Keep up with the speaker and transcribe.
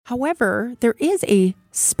However, there is a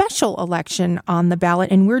special election on the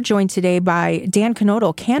ballot, and we're joined today by Dan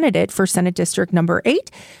Knodl, candidate for Senate District number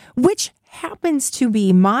 8, which happens to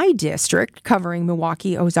be my district covering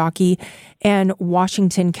Milwaukee, Ozaukee, and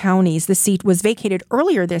Washington counties. The seat was vacated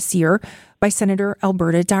earlier this year by Senator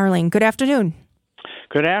Alberta Darling. Good afternoon.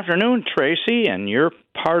 Good afternoon, Tracy, and your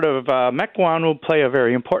part of Mequon will play a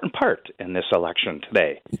very important part in this election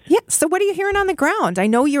today. Yeah, so what are you hearing on the ground? I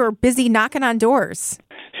know you're busy knocking on doors.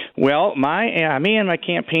 Well, me and my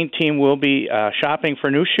campaign team will be shopping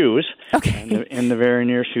for new shoes. Okay. In the very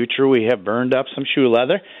near future. We have burned up some shoe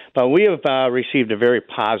leather, but we have received a very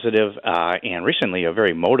positive and recently a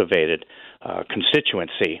very motivated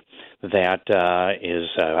constituency that is,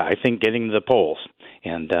 I think, getting to the polls,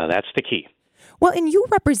 and that's the key. Well, and you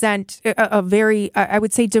represent a very, I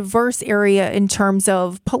would say, diverse area in terms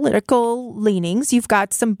of political leanings. You've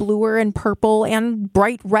got some bluer and purple and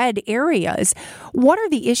bright red areas. What are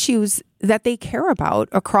the issues that they care about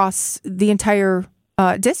across the entire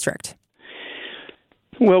district?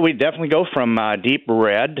 Well, we definitely go from deep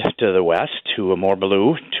red to the west to a more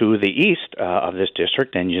blue to the east of this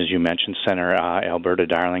district. And as you mentioned, Senator Alberta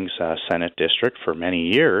Darling's Senate district for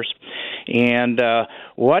many years. And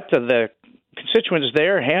what the constituents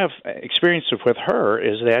there have experienced with her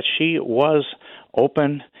is that she was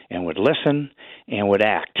open and would listen and would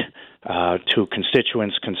act to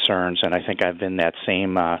constituents' concerns, and I think I've been that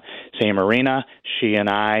same arena. She and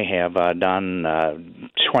I have done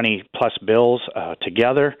 20-plus bills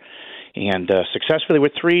together, and successfully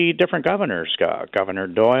with 3 different governors, Governor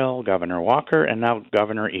Doyle, Governor Walker, and now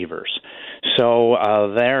Governor Evers.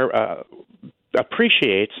 So they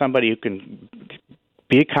appreciate somebody who can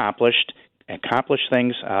be accomplished, accomplish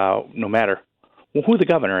things no matter who the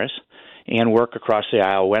governor is, and work across the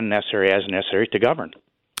aisle when necessary, as necessary, to govern.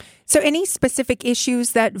 So any specific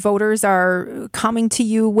issues that voters are coming to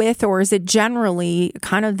you with, or is it generally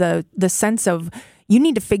kind of the sense of you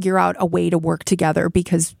need to figure out a way to work together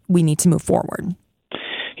because we need to move forward?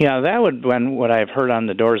 Yeah, that would when what I've heard on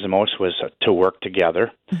the doors the most was to work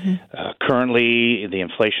together. Mm-hmm. Currently, the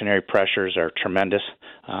inflationary pressures are tremendous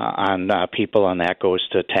on people, and that goes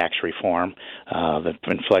to tax reform. The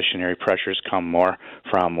inflationary pressures come more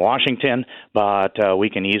from Washington, but we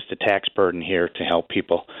can ease the tax burden here to help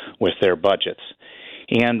people with their budgets.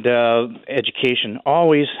 And education,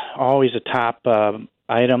 always a top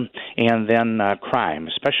item, and then crime,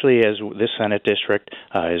 especially as this Senate district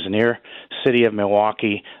is near city of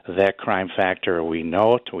Milwaukee. That crime factor, we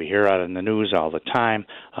know it, we hear it in the news all the time,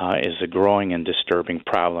 is a growing and disturbing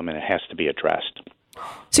problem, and it has to be addressed.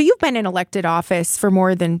 So you've been in elected office for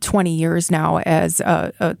more than 20 years now as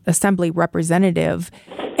a assembly representative.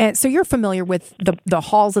 And so you're familiar with the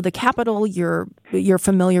halls of the Capitol, you're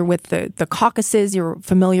familiar with the caucuses, you're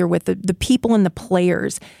familiar with the people and the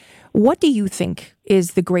players. What do you think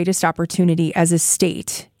is the greatest opportunity as a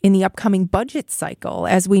state in the upcoming budget cycle?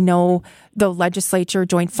 As we know, the legislature,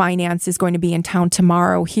 Joint Finance, is going to be in town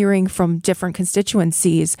tomorrow hearing from different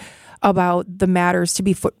constituencies about the matters to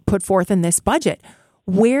be put forth in this budget.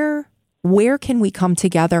 Where can we come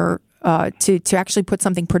together to actually put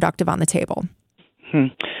something productive on the table?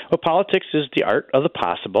 Well, politics is the art of the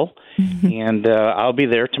possible, and I'll be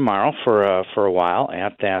there tomorrow for a while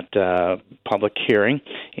at that public hearing,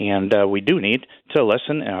 and we do need to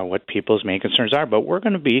listen what people's main concerns are, but we're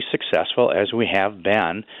going to be successful, as we have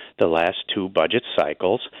been the last 2 budget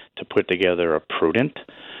cycles, to put together a prudent,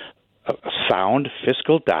 sound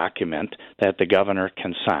fiscal document that the governor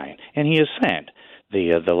can sign, and he has signed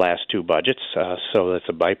the last 2 budgets, so it's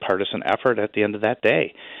a bipartisan effort at the end of that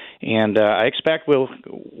day. And I expect we'll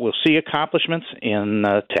see accomplishments in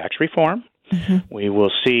tax reform. Mm-hmm. We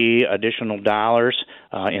will see additional dollars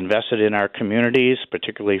invested in our communities,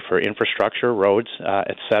 particularly for infrastructure, roads,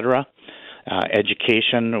 et cetera.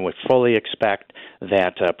 Education, we fully expect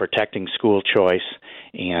that protecting school choice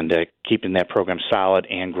and keeping that program solid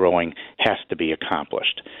and growing has to be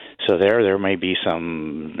accomplished. So there may be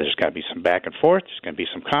there's got to be some back and forth, there's going to be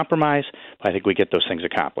some compromise, but I think we get those things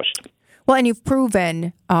accomplished. Well, and you've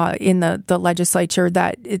proven in the legislature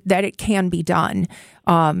that it can be done.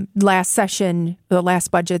 Last session, the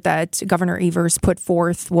last budget that Governor Evers put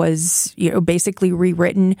forth was basically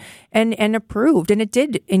rewritten and approved, and it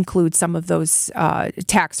did include some of those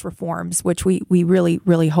tax reforms, which we really,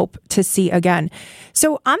 really hope to see again.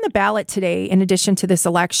 So on the ballot today, in addition to this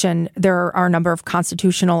election, there are a number of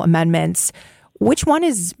constitutional amendments. Which one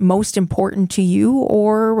is most important to you,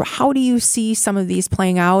 or how do you see some of these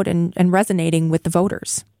playing out and resonating with the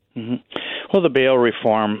voters? Mm-hmm. Well, the bail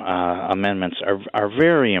reform amendments are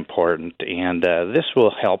very important, and this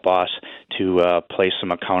will help us to place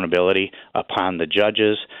some accountability upon the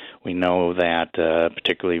judges. We know that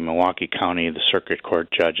particularly Milwaukee County, the circuit court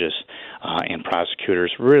judges and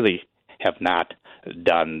prosecutors really have not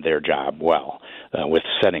done their job well with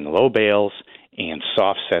setting low bails and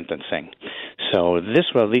soft sentencing. So this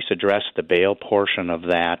will at least address the bail portion of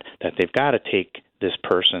that they've got to take this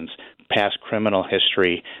person's past criminal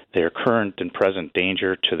history, their current and present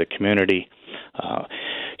danger to the community,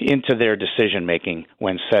 into their decision-making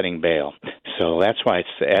when setting bail. So that's why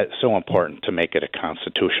it's so important to make it a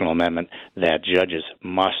constitutional amendment that judges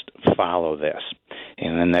must follow this.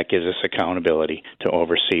 And then that gives us accountability to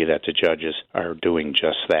oversee that the judges are doing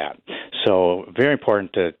just that. So very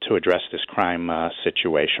important to address this crime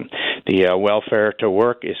situation. The welfare to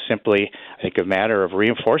work is simply, I think, a matter of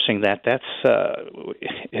reinforcing that.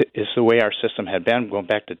 Is the way our system had been, going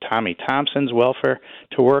back to Tommy Thompson's welfare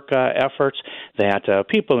to work efforts, that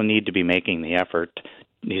people who need to be making the effort,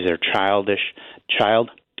 these are childless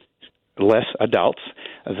adults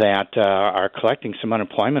that are collecting some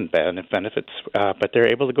unemployment benefits, but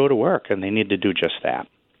they're able to go to work, and they need to do just that.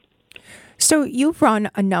 So you've run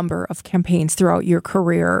a number of campaigns throughout your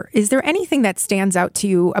career. Is there anything that stands out to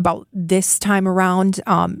you about this time around?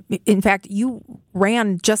 In fact, you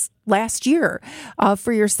ran just last year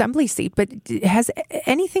for your assembly seat, but has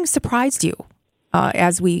anything surprised you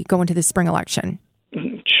as we go into the spring election?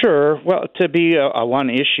 Sure. Well, to be a one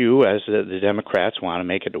issue, as the Democrats want to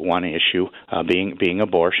make it one issue, being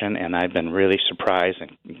abortion, and I've been really surprised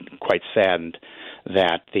and quite saddened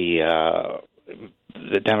that the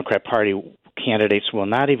Democrat Party candidates will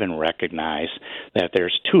not even recognize that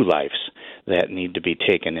there's two lives that need to be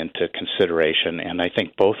taken into consideration, and I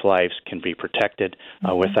think both lives can be protected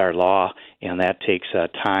with our law, and that takes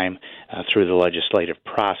time through the legislative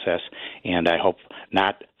process, and I hope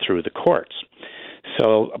not through the courts.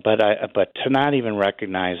 So, but to not even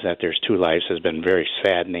recognize that there's two lives has been very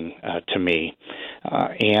saddening to me.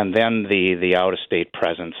 And then the out-of-state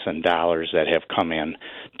presence and dollars that have come in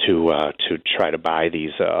to try to buy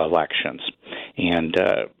these elections. And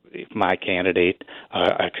my candidate,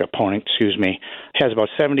 opponent, has about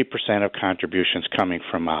 70% of contributions coming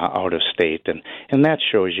from out of state, and that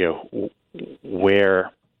shows you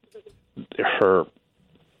where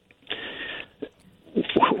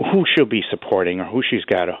who she'll be supporting or who she's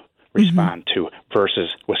got to respond to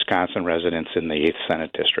versus Wisconsin residents in the 8th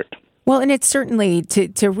Senate District. Well, and it's certainly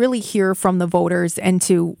to really hear from the voters and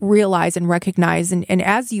to realize and recognize, and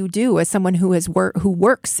as you do, as someone who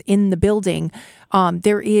works in the building,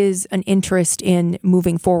 there is an interest in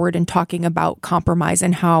moving forward and talking about compromise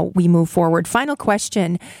and how we move forward. Final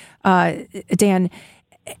question, Dan,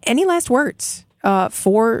 any last words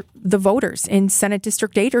for the voters in Senate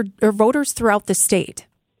District 8 or voters throughout the state?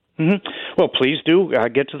 Mm-hmm. Well, please do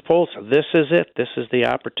get to the polls. This is it. This is the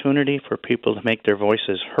opportunity for people to make their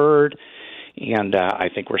voices heard, and I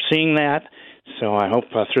think we're seeing that. So I hope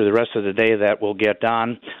through the rest of the day that will get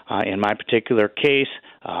done. In my particular case,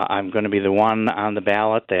 I'm going to be the one on the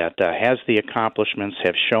ballot that has the accomplishments,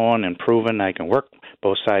 have shown and proven I can work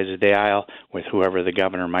both sides of the aisle with whoever the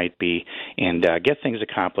governor might be, and get things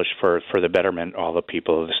accomplished for the betterment of all the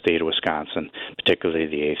people of the state of Wisconsin, particularly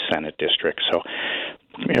the 8th Senate District. So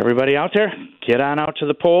everybody out there, get on out to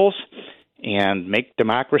the polls and make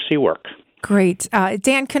democracy work. Great.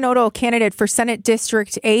 Dan Knodl, candidate for Senate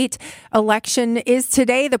District 8. Election is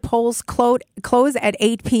today. The polls close at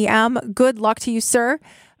 8 p.m. Good luck to you, sir.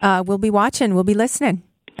 We'll be watching. We'll be listening.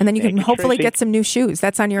 And then you can hopefully Tracy. Get some new shoes.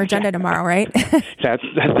 That's on your agenda tomorrow, right?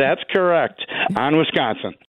 That's correct. On Wisconsin.